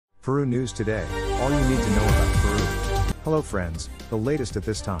Peru News Today, all you need to know about Peru. Hello friends, the latest at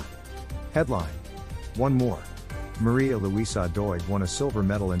this time. Headline. One more. María Luisa Doig won a silver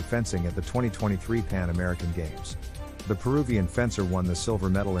medal in fencing at the 2023 Pan American Games. The Peruvian fencer won the silver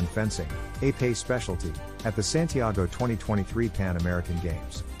medal in fencing, a pay specialty, at the Santiago 2023 Pan American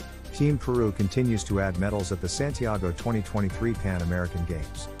Games. Team Peru continues to add medals at the Santiago 2023 Pan American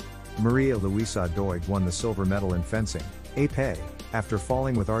Games. María Luisa Doig won the silver medal in fencing, a pay, after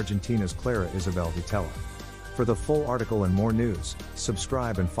falling with Argentina's Clara Isabel Vitella. For the full article and more news,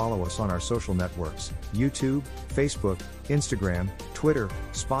 subscribe and follow us on our social networks, YouTube, Facebook, Instagram, Twitter,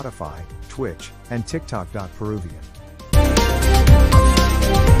 Spotify, Twitch, and TikTok. Peruvian.